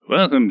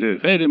Welcome to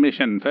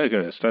Photomission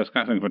Focus,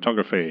 discussing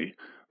photography,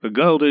 the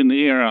golden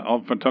era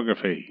of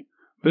photography.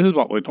 This is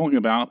what we're talking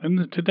about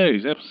in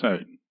today's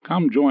episode.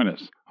 Come join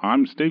us.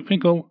 I'm Steve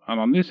Finkel, and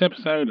on this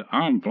episode,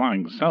 I'm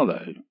flying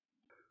solo.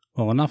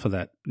 Well, enough of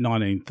that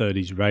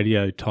 1930s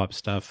radio type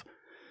stuff.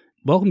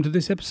 Welcome to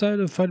this episode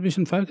of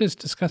Photomission Focus,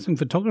 discussing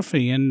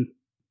photography, and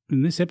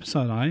in this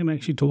episode I am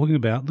actually talking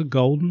about the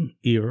golden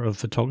era of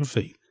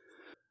photography.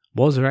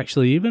 Was there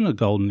actually even a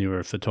golden era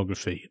of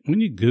photography? When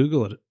you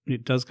Google it,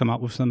 it does come up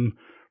with some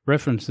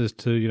references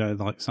to,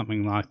 like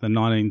something like the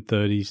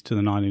 1930s to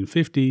the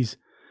 1950s,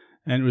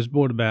 and it was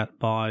brought about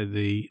by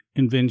the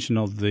invention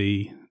of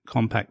the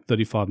compact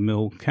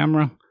 35mm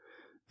camera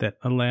that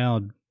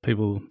allowed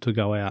people to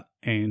go out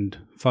and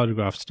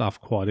photograph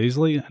stuff quite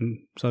easily, and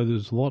so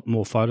there's a lot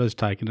more photos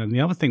taken. And the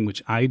other thing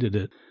which aided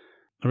it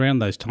around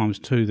those times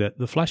too, that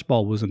the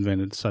flashbulb was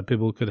invented, so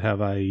people could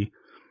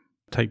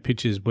take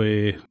pictures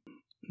where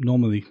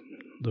normally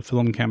the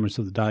film cameras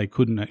of the day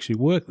couldn't actually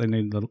work. They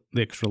needed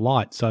the extra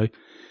light. So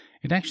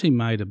it actually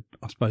made, a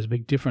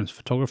big difference.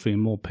 Photography,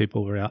 and more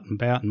people were out and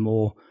about, and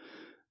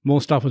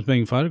more stuff was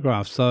being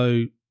photographed.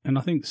 So, and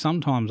I think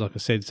sometimes, like I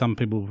said, some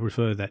people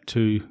refer that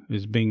to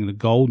as being the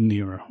golden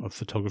era of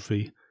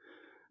photography.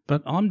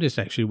 But I'm just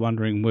actually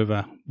wondering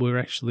whether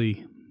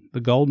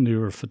the golden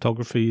era of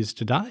photography is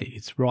today.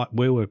 It's right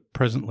where we're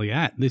presently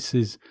at.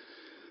 There's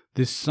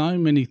so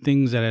many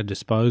things at our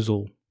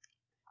disposal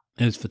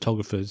as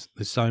photographers.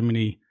 There's so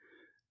many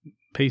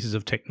pieces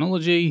of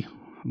technology,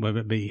 whether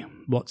it be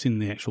what's in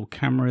the actual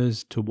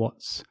cameras to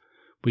what's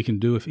we can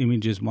do with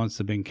images once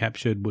they've been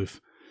captured, with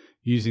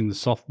using the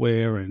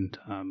software and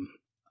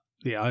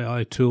the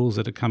AI tools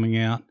that are coming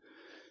out.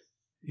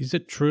 Is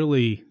it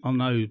truly, I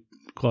know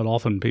quite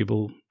often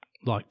people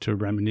like to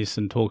reminisce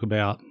and talk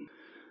about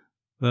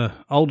the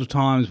older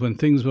times when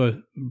things were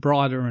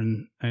brighter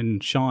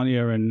and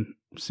shinier and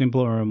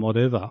simpler and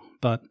whatever,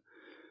 but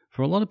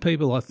for a lot of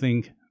people, I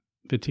think,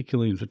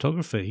 particularly in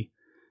photography,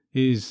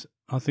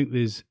 I think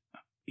there's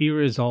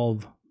eras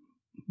of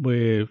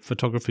where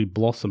photography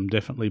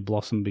definitely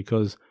blossomed,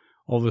 because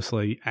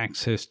obviously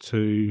access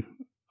to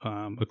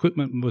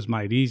equipment was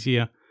made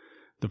easier.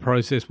 The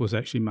process was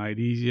actually made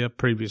easier.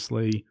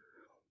 Previously,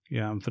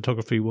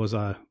 photography was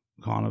a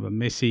kind of a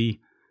messy,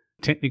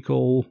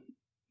 technical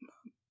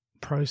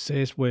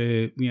process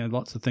where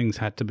lots of things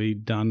had to be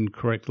done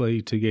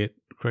correctly to get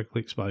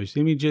correctly exposed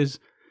images.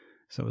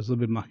 So it was a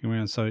little bit mucking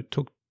around. So it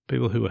took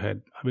people who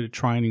had a bit of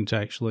training to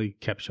actually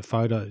capture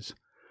photos.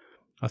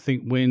 I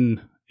think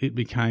when it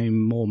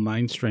became more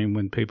mainstream,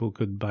 when people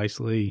could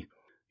basically,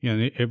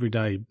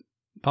 everyday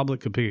public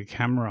could pick a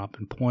camera up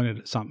and point it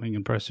at something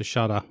and press a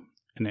shutter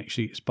and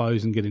actually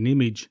expose and get an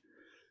image,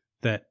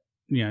 that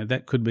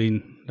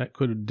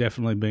could have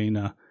definitely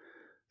been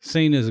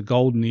seen as a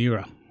golden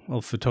era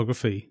of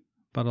photography.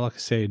 But like I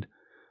said,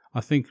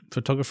 I think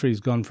photography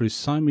has gone through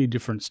so many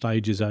different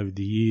stages over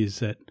the years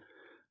that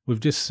we've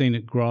just seen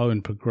it grow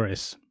and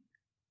progress.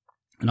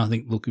 And I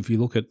think, if you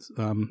look at,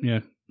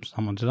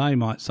 someone today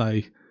might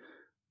say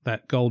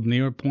that golden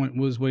era point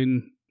was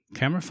when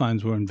camera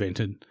phones were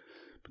invented,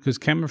 because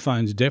camera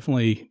phones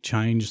definitely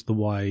changed the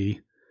way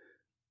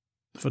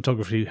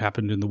photography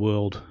happened in the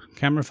world.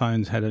 Camera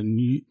phones had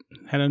an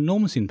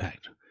enormous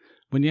impact.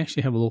 When you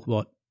actually have a look at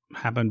what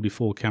happened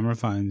before camera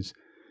phones,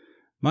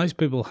 most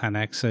people had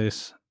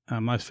access,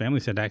 most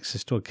families had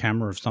access to a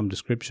camera of some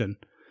description.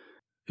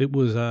 It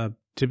was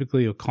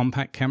typically a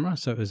compact camera,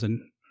 so it was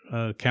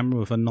a camera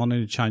with a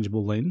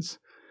non-interchangeable lens.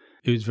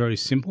 It was very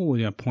simple,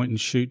 point and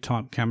shoot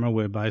type camera,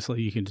 where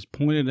basically you can just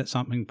point it at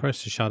something,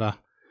 press the shutter,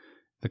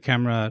 the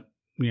camera,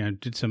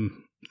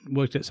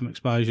 worked at some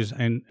exposures,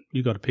 and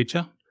you got a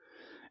picture.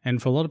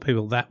 And for a lot of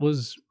people, that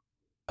was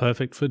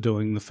perfect for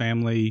doing the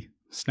family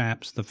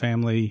snaps, the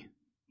family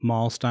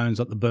milestones,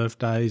 like the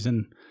birthdays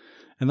and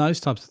those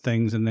types of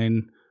things. And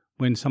then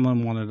when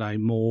someone wanted a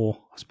more,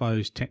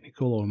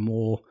 technical or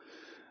more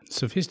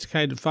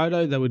sophisticated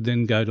photo, they would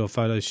then go to a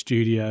photo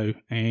studio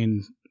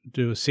and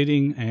do a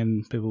sitting,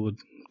 and people would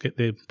get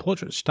their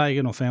portraits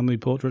taken, or family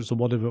portraits, or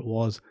whatever it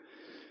was.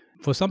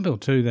 For some people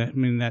too,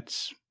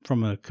 that's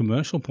from a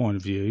commercial point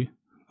of view.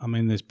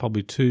 There's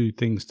probably two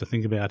things to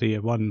think about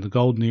here. One, the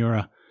golden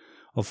era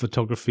of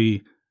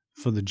photography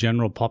for the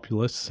general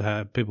populace.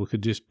 People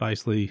could just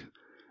basically,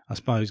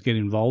 get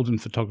involved in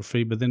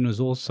photography. But then there's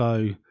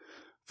also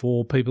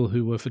for people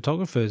who were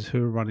photographers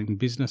who were running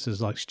businesses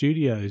like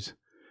studios.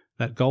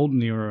 That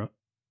golden era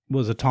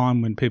was a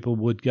time when people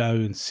would go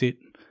and sit,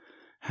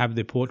 have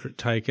their portrait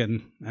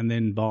taken, and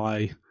then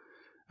buy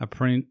a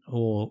print,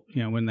 or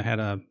when they had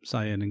an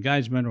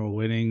engagement or a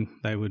wedding,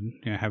 they would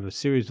have a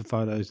series of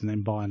photos and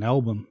then buy an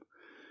album.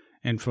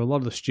 And for a lot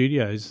of the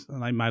studios,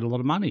 they made a lot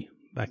of money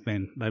back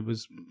then. That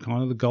was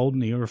kind of the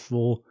golden era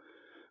for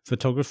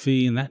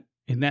photography in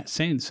that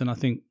sense. And I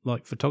think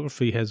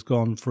photography has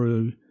gone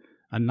through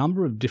a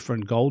number of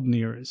different golden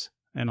eras,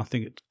 and I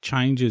think it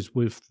changes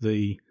with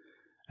the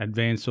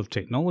advance of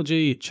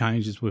technology. It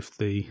changes with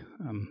the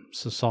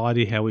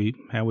society, how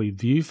we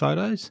view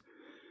photos.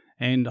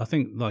 And I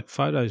think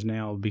photos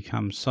now have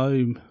become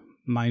so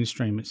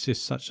mainstream. It's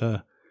just such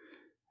a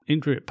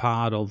intricate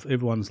part of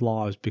everyone's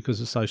lives because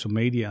of social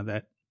media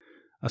that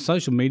a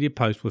social media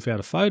post without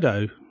a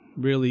photo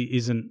really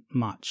isn't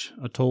much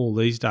at all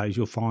these days.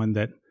 You'll find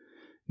that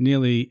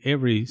nearly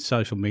every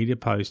social media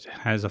post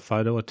has a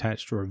photo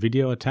attached or a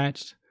video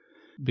attached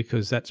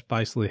because that's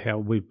basically how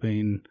we've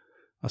been,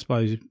 I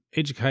suppose,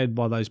 educated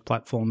by those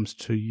platforms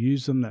to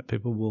use them, that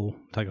people will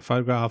take a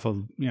photograph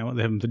of, what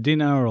they're having for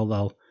dinner, or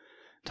they'll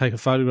take a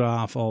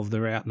photograph of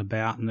they're out and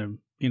about and they're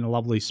in a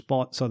lovely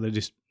spot, so they're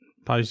just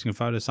posting a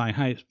photo saying,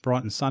 hey, it's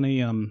bright and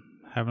sunny and I'm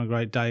having a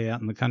great day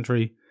out in the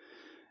country,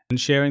 and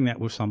sharing that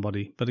with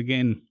somebody. But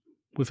again,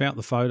 without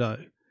the photo,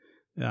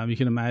 you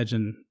can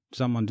imagine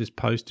someone just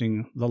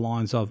posting the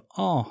lines of,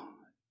 oh,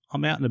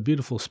 I'm out in a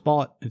beautiful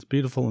spot, it's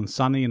beautiful and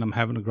sunny and I'm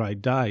having a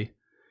great day.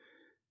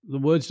 The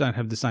words don't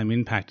have the same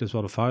impact as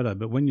what a photo,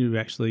 but when you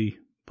actually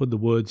put the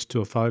words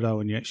to a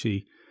photo and you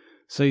actually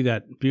see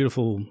that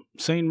beautiful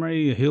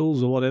scenery,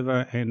 hills or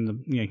whatever,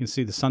 and you can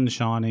see the sun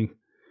shining,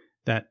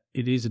 that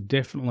it is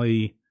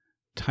definitely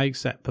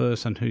takes that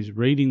person who's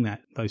reading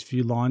those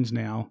few lines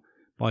now,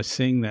 by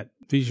seeing that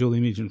visual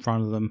image in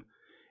front of them,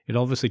 it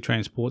obviously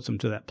transports them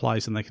to that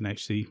place and they can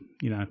actually,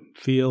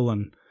 feel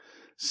and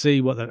see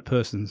what that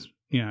person's,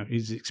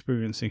 is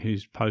experiencing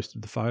who's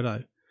posted the photo.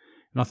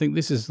 And I think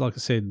this is, like I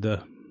said,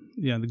 the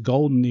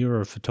golden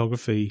era of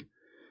photography,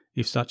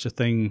 if such a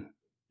thing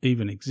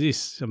even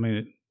exists. I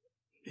mean,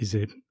 is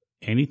there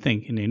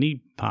anything in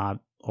any part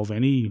of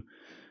any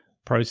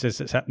process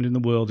that's happened in the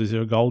world, is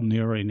there a golden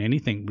era in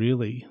anything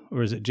really?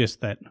 Or is it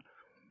just that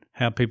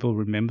how people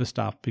remember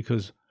stuff?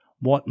 Because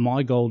what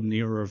my golden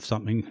era of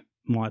something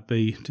might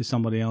be to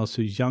somebody else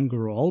who's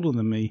younger or older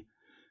than me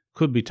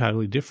could be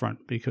totally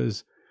different,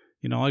 because,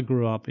 I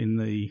grew up in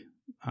the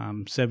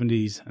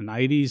 70s and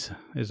 80s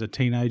as a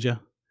teenager,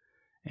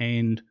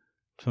 and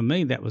for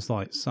me that was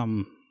like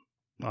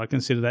I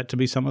consider that to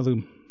be some of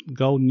the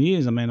golden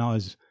years. I mean, I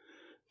was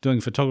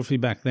doing photography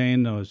back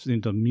then, I was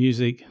into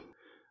music,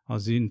 I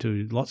was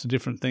into lots of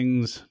different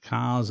things,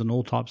 cars and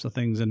all types of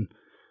things, and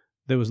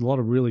there was a lot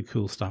of really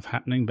cool stuff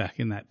happening back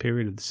in that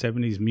period of the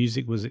 70s.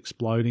 Music was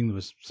exploding. There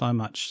was so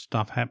much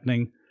stuff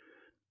happening.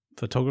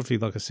 Photography,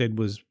 like I said,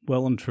 was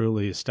well and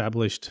truly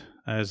established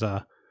as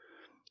a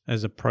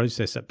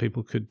process that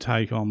people could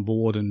take on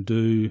board and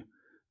do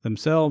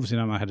themselves.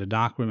 I had a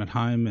darkroom at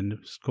home, and it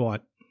was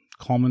quite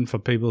common for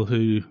people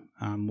who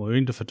were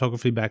into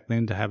photography back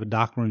then to have a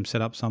darkroom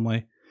set up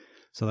somewhere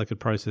so they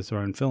could process their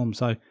own film.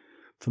 So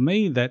for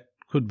me, that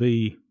would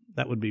be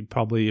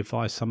probably if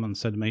someone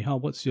said to me, oh,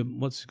 what's your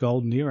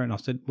golden era? And I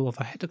said, well, if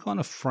I had to kind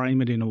of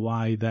frame it in a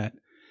way that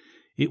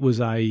it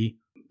was a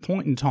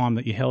point in time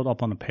that you held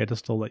up on a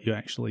pedestal, that you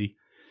actually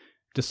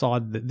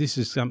decided that this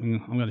is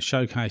something I'm going to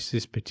showcase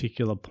this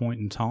particular point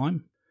in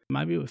time.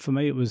 Maybe for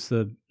me it was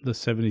the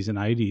 70s and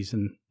 80s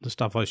and the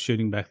stuff I was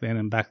shooting back then.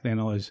 And back then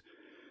I was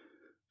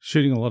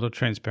shooting a lot of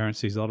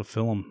transparencies, a lot of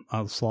film,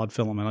 slide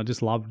film, and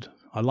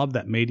I loved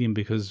that medium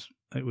because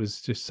it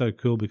was just so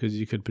cool, because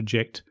you could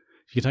project.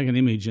 You could take an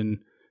image and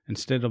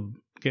instead of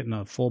getting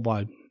a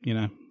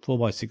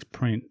 4x6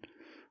 print,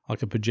 I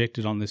could project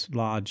it on this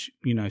large,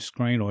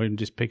 screen, or even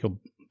just pick a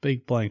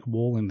big blank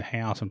wall in the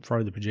house and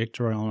throw the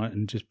projector on it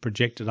and just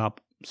project it up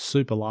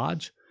super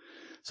large.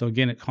 So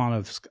again, it kind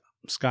of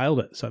scaled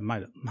it, so it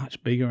made it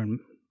much bigger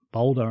and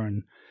bolder,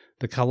 and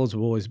the colours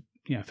were always,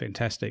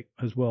 fantastic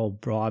as well,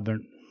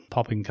 vibrant,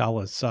 popping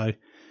colours. So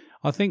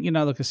I think,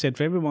 like I said,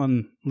 for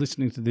everyone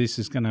listening to this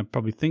is going to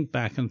probably think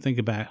back and think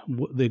about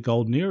what their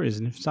golden era is.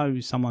 And if so,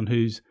 someone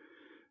who's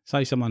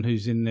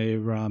in their,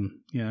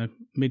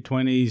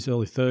 mid-20s,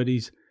 early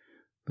 30s,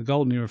 the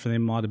golden era for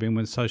them might have been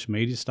when social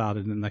media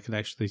started and they could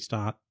actually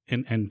start,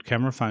 and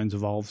camera phones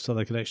evolved, so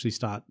they could actually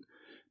start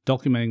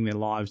documenting their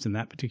lives in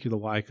that particular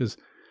way. Because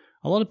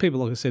a lot of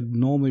people, like I said,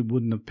 normally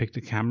wouldn't have picked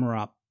a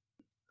camera up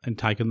and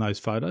taken those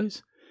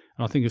photos.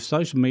 And I think if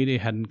social media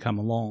hadn't come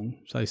along,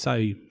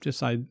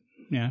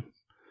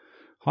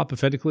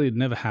 hypothetically, it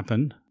never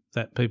happened,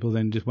 that people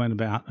then just went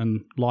about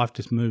and life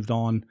just moved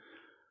on.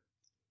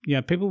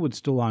 People would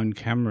still own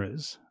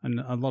cameras, and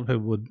a lot of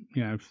people would,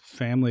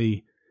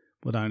 family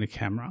would own a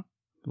camera.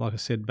 Like I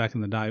said, back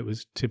in the day, it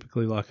was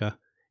typically like a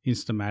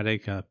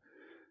Instamatic, a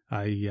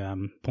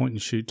point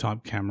and shoot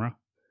type camera.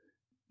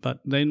 But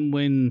then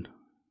when,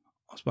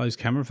 I suppose,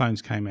 camera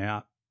phones came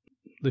out,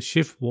 the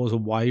shift was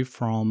away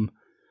from,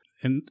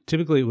 and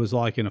typically it was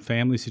like in a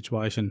family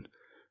situation,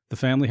 the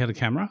family had a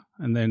camera,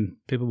 and then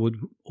people would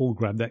all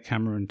grab that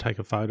camera and take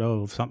a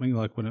photo of something,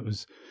 like when it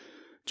was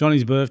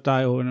Johnny's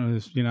birthday or when it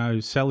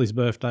was, Sally's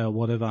birthday or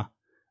whatever.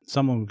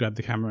 Someone would grab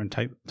the camera and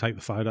take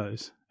the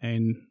photos,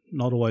 and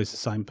not always the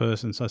same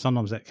person. So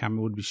sometimes that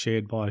camera would be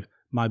shared by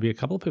maybe a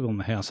couple of people in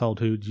the household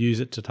who would use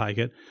it to take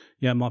it.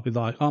 It might be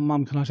like, oh,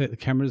 Mum, can I take the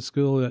camera to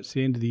school? It's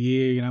the end of the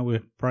year,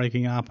 we're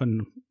breaking up,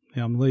 and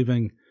I'm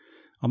leaving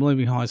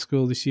high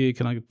school this year.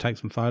 Can I take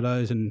some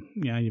photos? And,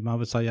 your mum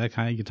would say,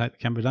 okay, you can take the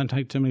camera. Don't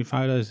take too many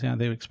photos.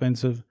 They're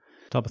expensive,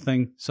 type of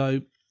thing.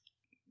 So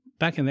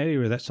back in that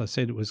era, that's what I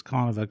said, it was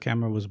kind of a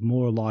camera was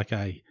more like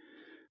a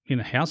in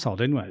a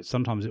household anyway,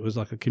 sometimes it was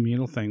like a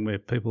communal thing where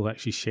people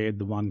actually shared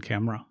the one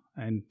camera.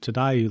 And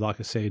today, like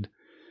I said,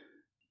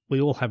 we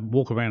all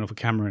walk around with a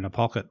camera in a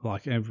pocket.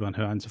 Like everyone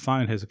who owns a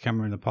phone has a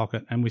camera in the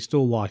pocket. And we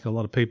still, like a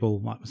lot of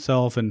people like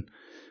myself and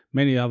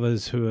many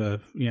others who are,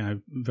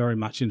 very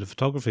much into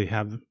photography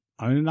own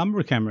a number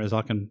of cameras.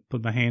 I can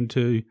put my hand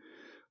to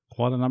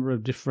quite a number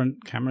of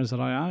different cameras that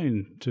I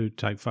own to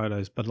take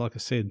photos. But like I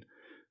said,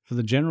 for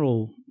the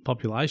general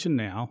population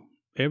now,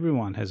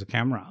 everyone has a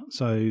camera.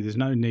 So there's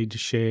no need to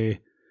share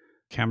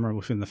camera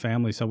within the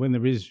family. So when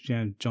there is,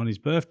 Johnny's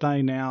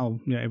birthday now,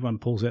 everyone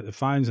pulls out their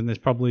phones, and there's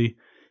probably,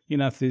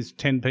 if there's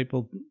 10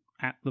 people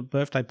at the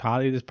birthday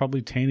party, there's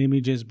probably 10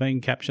 images being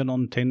captured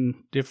on 10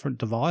 different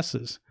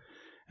devices.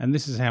 And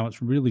this is how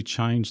it's really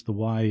changed the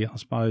way, I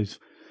suppose,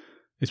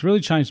 it's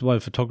really changed the way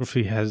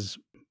photography has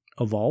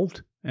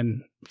evolved.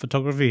 And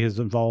photography has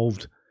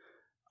evolved,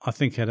 I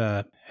think,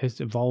 has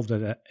evolved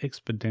at an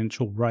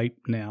exponential rate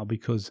now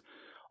because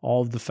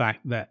of the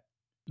fact that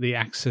the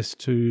access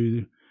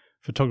to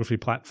photography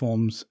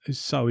platforms is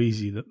so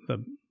easy that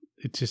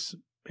it's just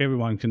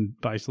everyone can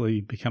basically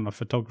become a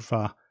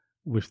photographer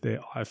with their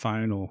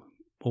iPhone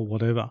or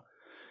whatever.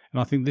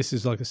 And I think this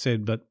is, like I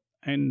said,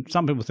 and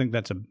some people think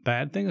that's a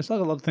bad thing. It's like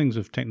a lot of things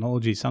with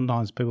technology.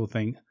 Sometimes people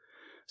think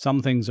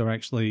some things are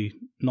actually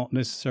not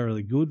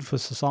necessarily good for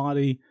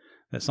society,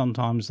 that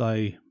sometimes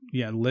they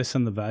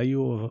lessen the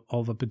value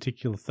of a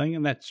particular thing.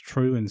 And that's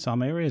true in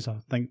some areas, I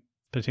think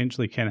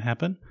potentially can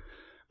happen.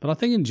 But I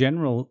think in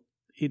general,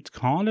 it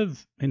kind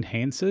of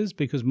enhances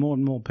because more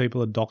and more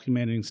people are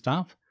documenting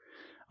stuff.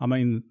 I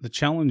mean, the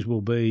challenge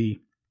will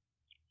be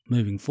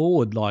moving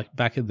forward, like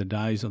back in the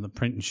days of the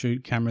print and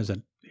shoot cameras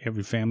that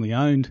every family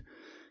owned,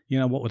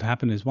 what would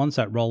happen is once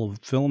that roll of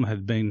film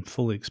had been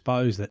fully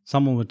exposed, that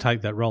someone would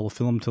take that roll of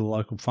film to the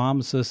local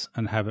pharmacist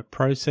and have it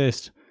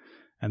processed,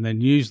 and then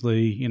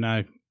usually,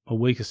 a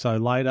week or so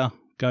later,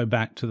 go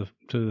back to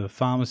the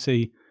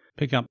pharmacy,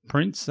 pick up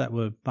prints that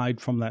were made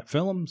from that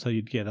film. So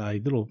you'd get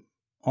a little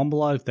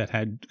envelope that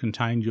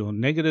contained your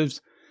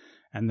negatives,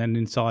 and then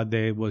inside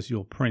there was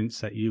your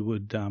prints that you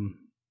would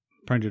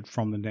printed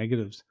from the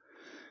negatives.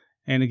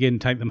 And again,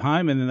 take them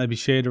home, and then they'd be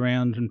shared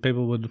around, and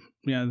people would,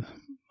 look,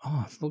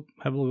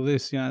 have a look at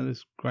this,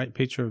 this great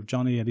picture of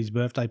Johnny at his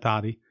birthday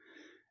party.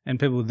 And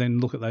people would then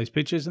look at those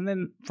pictures, and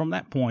then from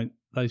that point,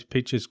 those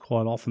pictures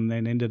quite often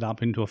then ended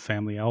up into a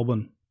family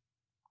album.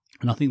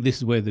 And I think this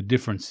is where the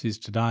difference is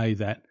today,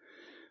 that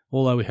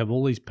although we have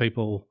all these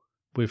people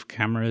with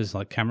cameras,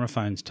 like camera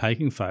phones,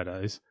 taking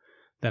photos,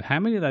 that how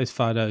many of those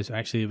photos are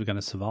actually ever going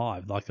to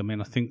survive? I think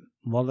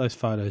a lot of those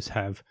photos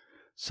have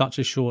such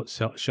a short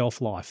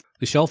shelf life.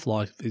 The shelf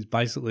life is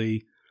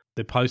basically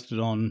they're posted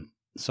on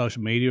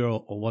social media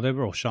or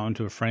whatever, or shown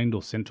to a friend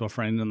or sent to a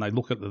friend, and they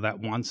look at that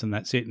once and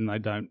that's it, and they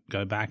don't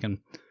go back, and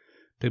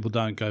people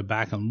don't go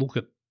back and look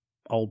at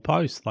old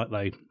posts.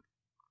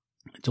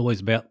 It's always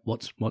about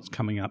what's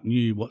coming up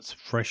new, what's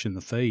fresh in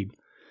the feed.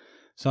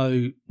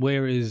 So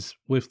whereas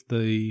with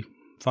the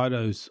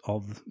photos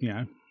of,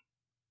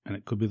 and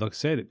it could be, like I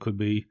said, it could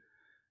be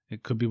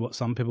what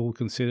some people would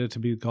consider to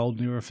be the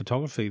golden era of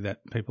photography, that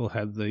people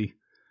had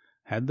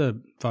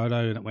the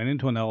photo and it went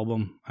into an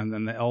album, and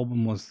then the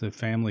album was the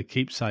family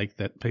keepsake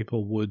that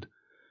people would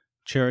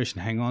cherish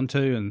and hang on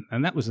to.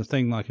 And that was the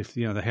thing, like if,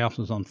 the house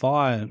was on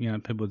fire,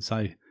 people would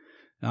say,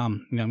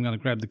 I'm going to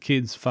grab the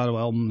kids' photo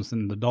albums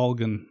and the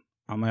dog and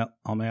I'm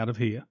out of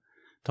here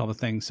type of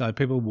thing. So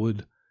people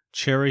would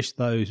cherish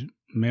those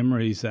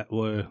memories that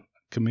were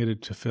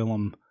committed to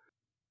film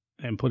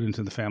and put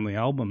into the family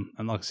album.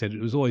 And like I said,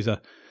 it was always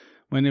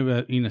whenever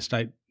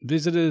interstate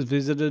visitors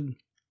visited,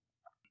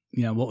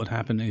 what would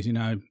happen is,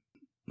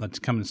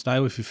 they'd come and stay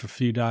with you for a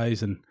few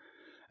days, and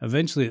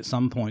eventually at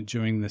some point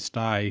during the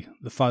stay,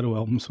 the photo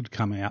albums would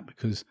come out,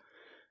 because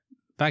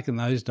back in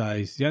those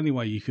days, the only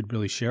way you could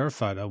really share a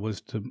photo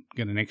was to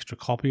get an extra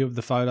copy of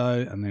the photo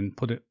and then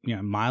put it,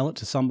 mail it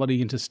to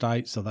somebody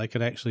interstate so they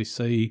could actually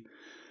see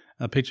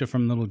a picture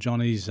from little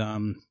Johnny's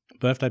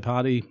birthday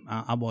party.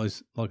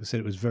 Otherwise, like I said,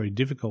 it was very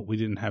difficult. We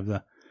didn't have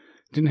the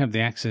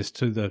access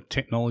to the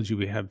technology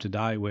we have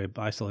today, where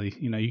basically,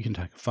 you can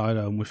take a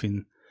photo and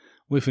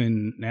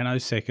within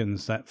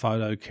nanoseconds, that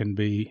photo can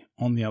be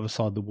on the other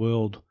side of the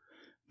world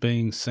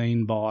being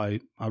seen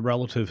by a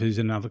relative who's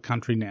in another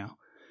country now.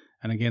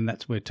 And again,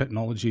 that's where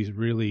technology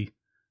really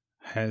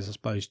has, I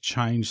suppose,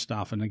 changed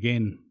stuff. And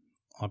again,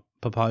 I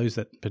propose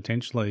that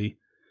potentially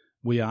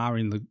we are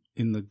in the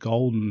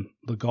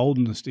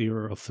goldenest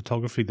era of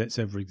photography that's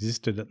ever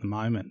existed at the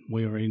moment.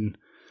 We're in,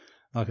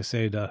 like I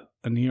said,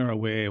 an era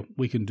where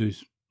we can do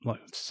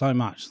so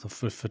much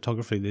for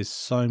photography. There's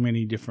so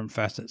many different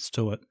facets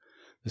to it.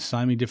 There's so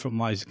many different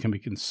ways it can be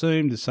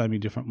consumed. There's so many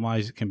different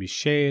ways it can be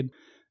shared.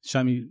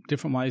 So many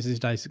different ways these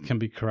days it can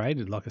be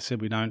created. Like I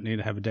said, we don't need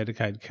to have a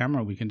dedicated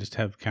camera. We can just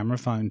have a camera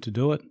phone to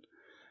do it.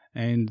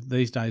 And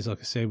these days,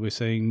 like I said, we're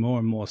seeing more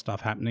and more stuff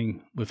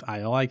happening with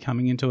AI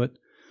coming into it.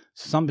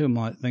 So some people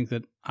might think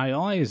that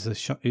AI is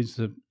going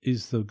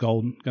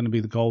to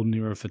be the golden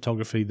era of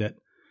photography.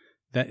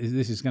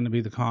 This is going to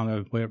be the kind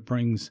of where it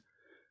brings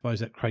suppose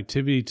that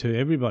creativity to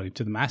everybody,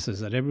 to the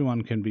masses, that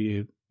everyone can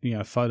be,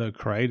 photo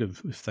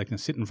creative. If they can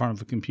sit in front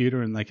of a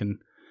computer and they can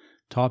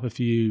type a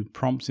few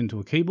prompts into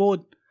a keyboard,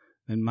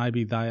 then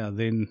maybe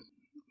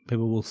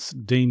people will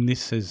deem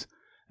this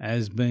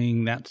as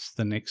being that's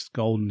the next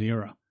golden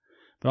era.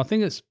 But I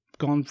think it's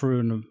gone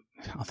through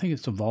I think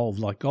it's evolved.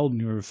 Like golden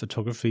era of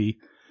photography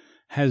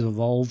has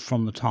evolved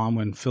from the time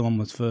when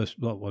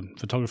when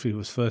photography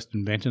was first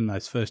invented and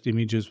those first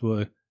images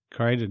were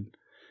created.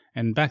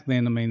 And back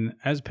then,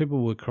 as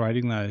people were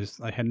creating those,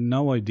 they had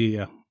no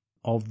idea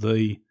of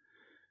the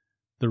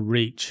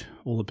reach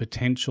or the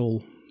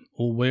potential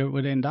or where it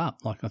would end up.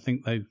 Like I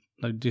think they'd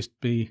just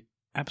be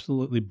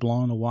absolutely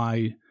blown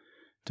away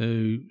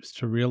to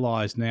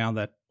realise now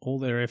that all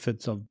their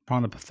efforts of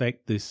trying to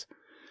perfect this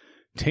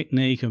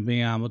technique of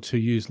being able to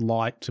use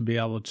light to be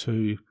able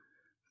to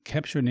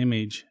capture an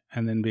image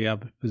and then be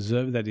able to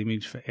preserve that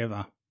image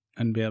forever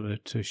and be able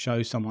to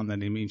show someone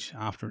that image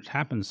after it's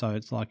happened. So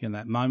it's like in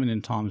that moment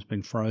in time has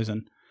been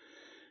frozen.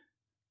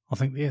 I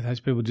think, those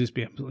people just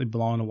be absolutely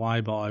blown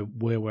away by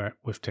where we're at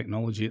with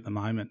technology at the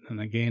moment. And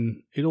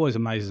again, it always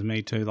amazes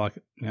me too, like,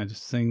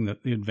 just seeing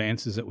the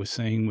advances that we're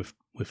seeing with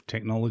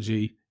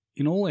technology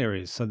in all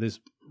areas. So there's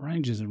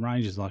ranges and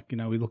ranges. Like,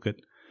 we look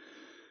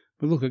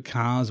at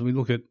cars, we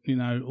look at,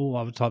 all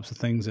other types of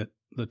things that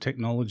the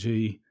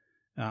technology,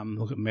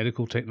 look at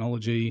medical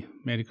technology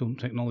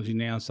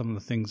now, some of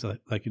the things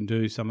that they can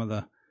do, some of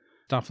the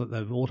stuff that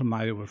they've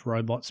automated with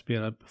robots to be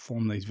able to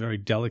perform these very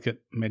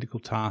delicate medical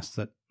tasks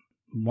that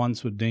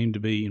once were deemed to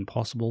be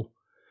impossible.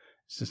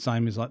 It's the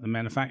same as like the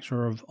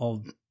manufacturer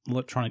of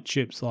electronic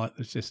chips. Like,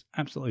 it's just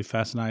absolutely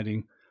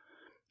fascinating.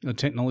 The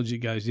technology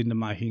goes into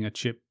making a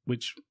chip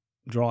which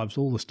drives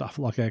all the stuff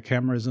like our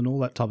cameras and all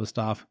that type of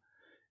stuff.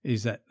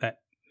 That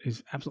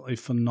is absolutely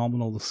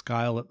phenomenal, the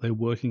scale that they're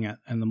working at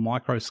and the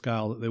micro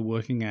scale that they're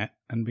working at,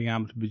 and being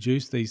able to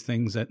produce these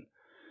things that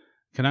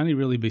can only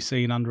really be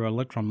seen under an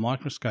electron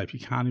microscope. You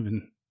can't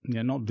even,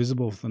 not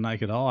visible with the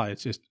naked eye.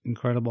 It's just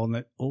incredible, and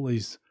that all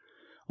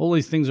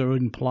these things are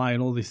in play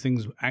and all these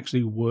things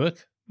actually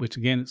work, which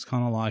again, it's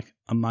kind of like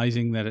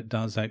amazing that it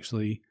does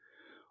actually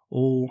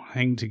all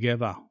hang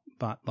together.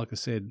 But like I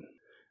said,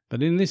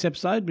 in this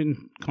episode, I've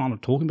been kind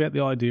of talking about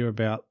the idea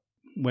about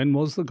when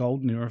was the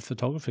golden era of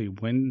photography?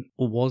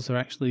 Or was there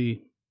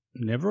actually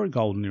never a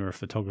golden era of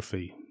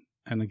photography?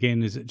 And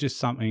again, is it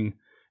just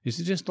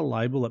a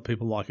label that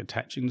people like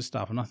attaching to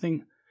stuff? And I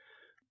think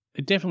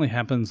it definitely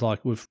happens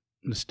like with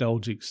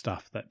nostalgic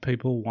stuff that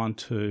people want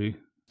to.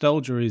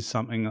 Nostalgia is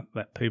something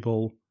that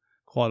people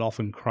quite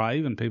often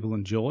crave and people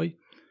enjoy,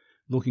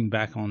 looking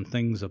back on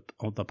things of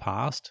the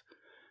past.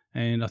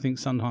 And I think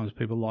sometimes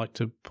people like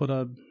to put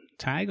a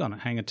tag on it,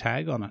 hang a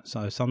tag on it.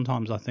 So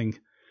sometimes I think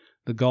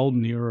the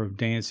golden era of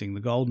dancing,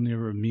 the golden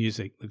era of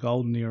music, the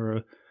golden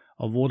era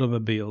of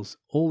automobiles,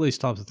 all these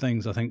types of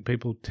things, I think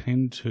people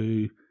tend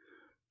to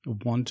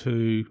want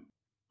to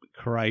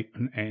create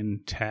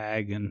and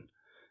tag and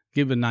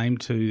give a name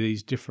to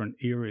these different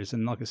eras.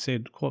 And like I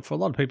said, for a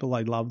lot of people,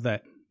 they love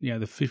that, the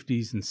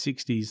 50s and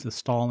 60s, the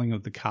styling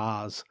of the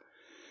cars.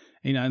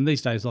 And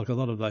these days, like a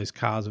lot of those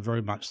cars are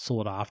very much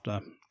sought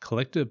after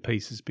collector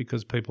pieces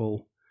because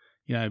people,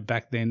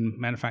 back then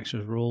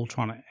manufacturers were all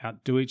trying to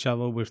outdo each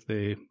other with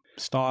their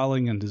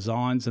styling and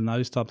designs and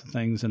those types of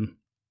things. And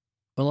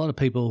a lot of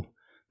people,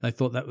 they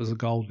thought that was a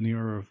golden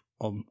era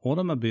of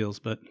automobiles.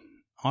 But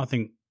I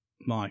think,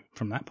 like,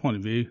 from that point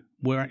of view,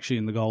 we're actually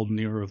in the golden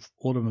era of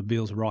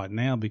automobiles right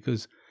now,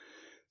 because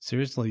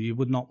seriously, you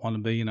would not want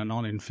to be in a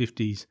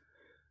 1950s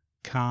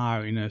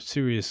car in a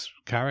serious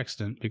car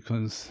accident,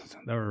 because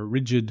they were a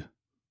rigid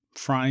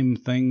frame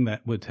thing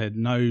that had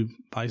no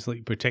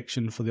basically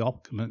protection for the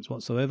occupants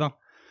whatsoever,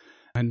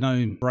 and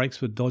no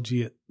brakes were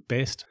dodgy at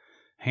best,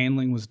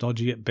 handling was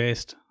dodgy at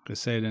best. Like I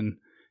said, in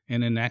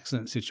an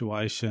accident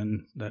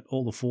situation, that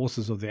all the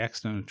forces of the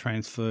accident are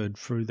transferred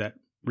through that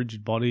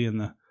rigid body, and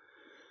the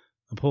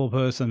poor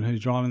person who's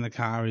driving the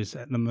car is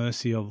at the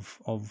mercy of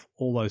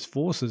all those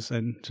forces.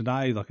 And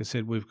today, like I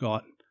said, we've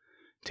got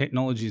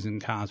technologies in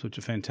cars which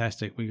are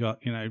fantastic. We got,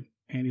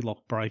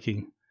 anti-lock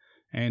braking,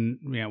 and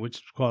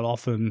which quite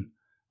often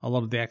a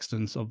lot of the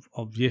accidents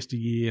of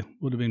yesteryear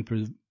would have been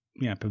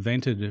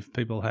prevented if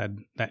people had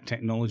that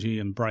technology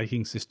and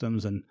braking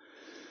systems and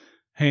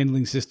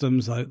handling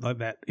systems like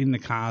that in the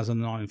cars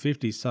in the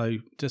 1950s. So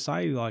to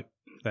say like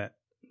that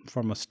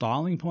from a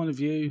styling point of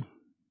view,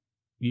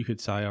 you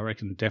could say, I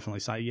reckon, definitely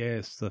say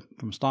yes.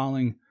 From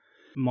styling,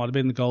 it might have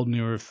been the golden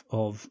era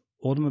of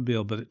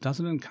automobile, but it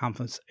doesn't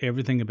encompass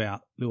everything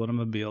about the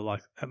automobile.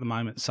 Like at the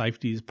moment,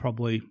 safety is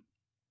probably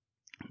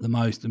the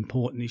most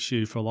important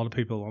issue for a lot of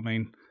people. I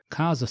mean,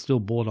 cars are still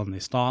bought on their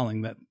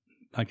styling. That,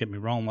 don't get me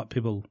wrong, like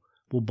people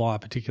will buy a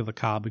particular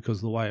car because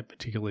of the way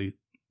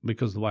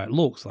it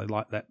looks. They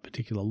like that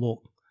particular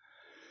look.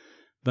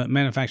 But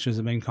manufacturers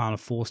have been kind of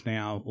forced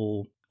now,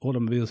 or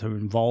automobiles have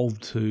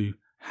evolved to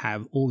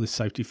have all these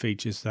safety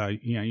features. So,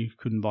 you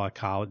couldn't buy a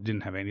car that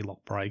didn't have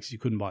anti-lock brakes. You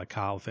couldn't buy a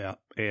car without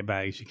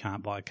airbags. You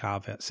can't buy a car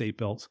without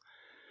seatbelts.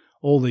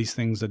 All these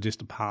things are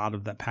just a part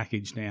of that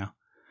package now.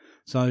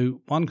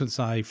 So one could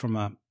say from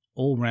a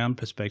all-round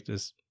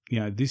perspective,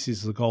 this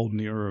is the golden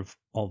era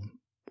of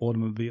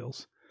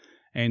automobiles.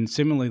 And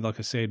similarly, like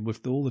I said,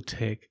 with all the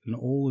tech and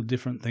all the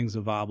different things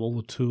available,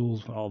 all the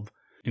tools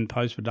in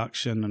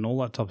post-production and all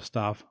that type of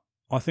stuff,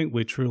 I think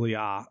we truly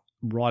are,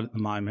 right at the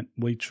moment,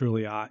 we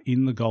truly are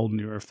in the golden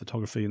era of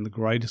photography, and the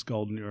greatest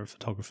golden era of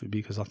photography,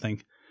 because I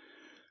think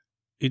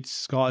it's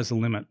sky's the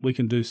limit. We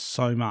can do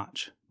so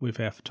much with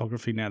our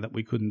photography now that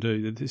we couldn't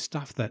do. There's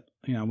stuff that,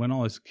 when I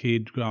was a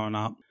kid growing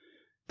up,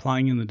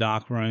 playing in the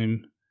dark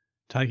room,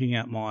 taking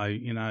out my,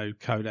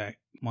 Kodak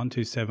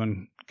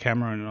 127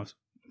 camera, and I was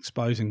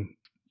exposing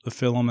the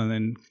film and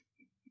then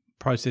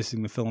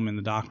processing the film in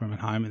the dark room at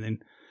home and then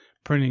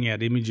printing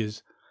out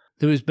images.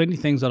 There was many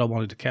things that I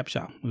wanted to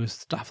capture. There was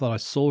stuff that I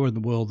saw in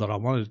the world that I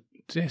wanted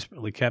to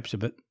desperately capture,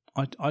 but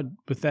I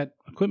with that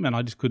equipment,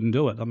 I just couldn't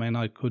do it. I mean,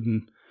 I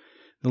couldn't.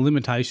 The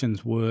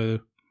limitations were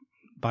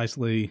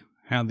basically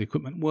how the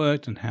equipment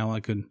worked and how I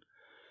could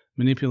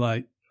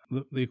manipulate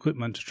the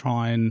equipment to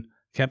try and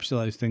capture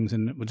those things,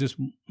 and it just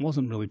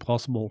wasn't really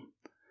possible.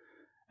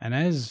 And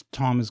as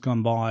time has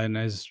gone by, and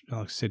as,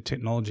 like I said,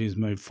 technology has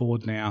moved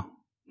forward now,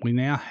 we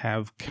now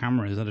have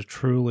cameras that are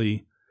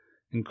truly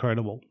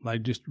incredible. They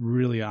just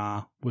really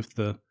are, with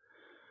the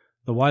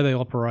way they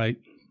operate,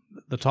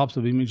 the types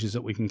of images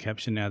that we can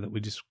capture now that we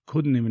just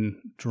couldn't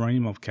even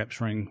dream of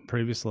capturing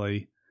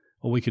previously,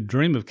 or we could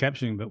dream of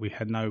capturing, but we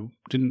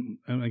didn't,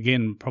 and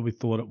again, probably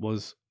thought it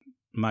was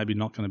maybe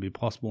not going to be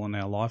possible in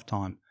our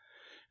lifetime.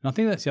 And I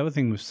think that's the other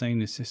thing we've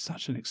seen, is there's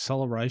such an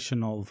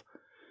acceleration of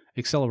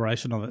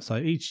it. So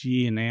each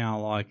year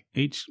now,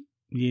 each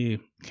year,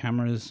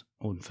 cameras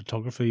or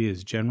photography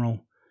as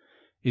general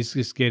is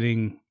just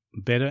getting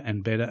better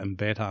and better and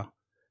better,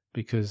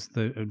 because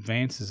the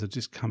advances are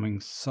just coming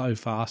so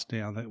fast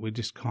now that we're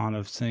just kind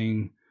of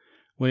seeing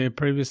where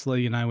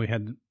previously, we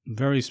had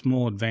very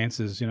small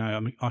advances. I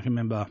can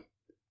remember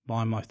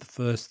buying my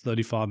first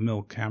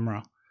 35mm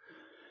camera,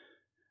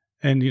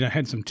 and,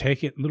 had some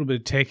tech, a little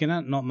bit of tech in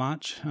it, not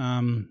much.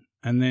 And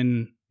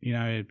then,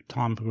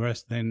 time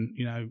progressed, then,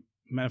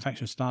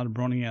 manufacturers started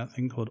bringing out a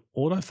thing called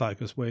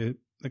autofocus, where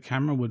the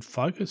camera would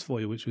focus for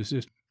you, which was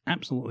just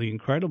absolutely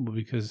incredible,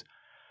 because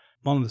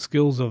one of the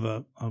skills of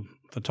a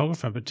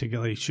photographer,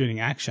 particularly shooting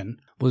action,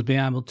 was being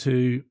able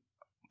to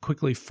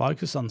quickly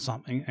focus on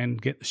something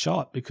and get the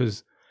shot.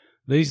 Because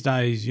these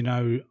days,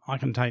 I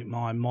can take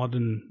my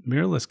modern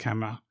mirrorless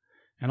camera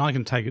and I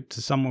can take it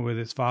to somewhere where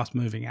there's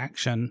fast-moving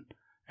action,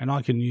 and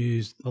I can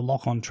use the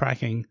lock-on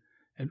tracking.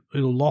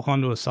 It'll lock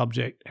onto a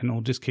subject and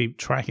it'll just keep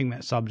tracking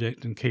that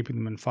subject and keeping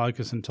them in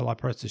focus until I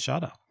press the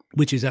shutter,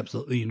 which is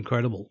absolutely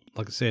incredible.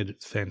 Like I said,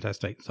 it's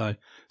fantastic. So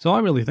I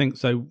really think,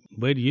 so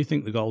where do you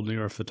think the golden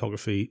era of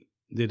photography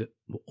did it?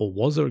 Or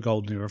was there a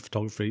golden era of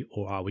photography,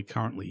 or are we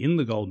currently in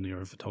the golden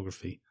era of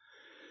photography?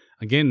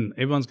 Again,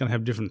 everyone's going to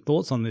have different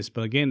thoughts on this,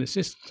 but again, it's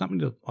just something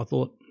that I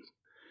thought,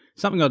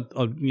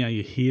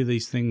 you hear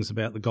these things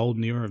about the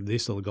golden era of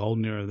this or the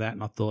golden era of that,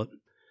 and I thought,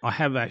 I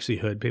have actually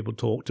heard people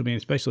talk to me,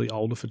 especially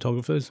older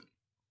photographers,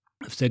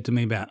 have said to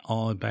me about,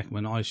 back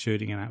when I was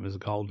shooting and it was a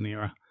golden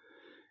era.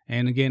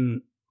 And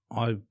again,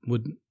 I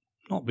would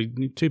not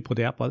be too put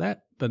out by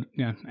that, but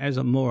as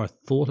I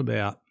thought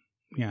about,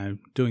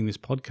 doing this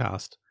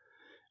podcast,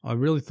 I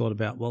really thought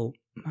about, well,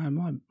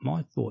 no,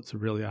 my thoughts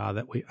really are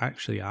that we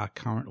actually are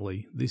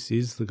currently, this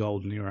is the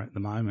golden era at the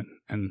moment,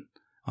 and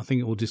I think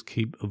it will just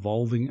keep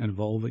evolving and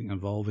evolving and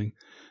evolving.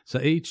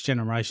 So each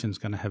generation is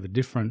going to have a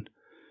different,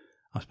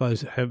 I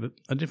suppose, have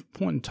a different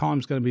point in time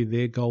is going to be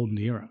their golden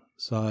era.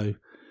 So,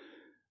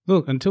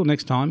 look, until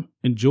next time,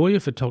 enjoy your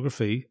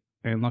photography.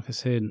 And like I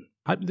said,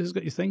 I hope this has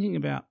got you thinking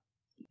about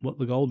what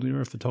the golden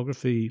era of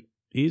photography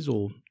is,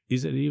 or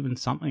is it even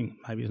something?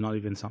 Maybe it's not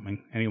even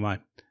something. Anyway,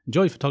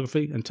 enjoy your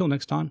photography. Until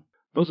next time.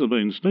 This has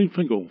been Steve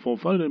Finkel for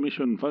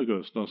Photomission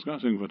Focus,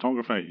 discussing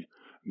photography.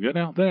 Get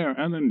out there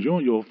and enjoy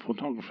your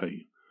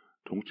photography.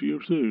 Talk to you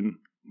soon.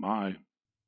 Bye.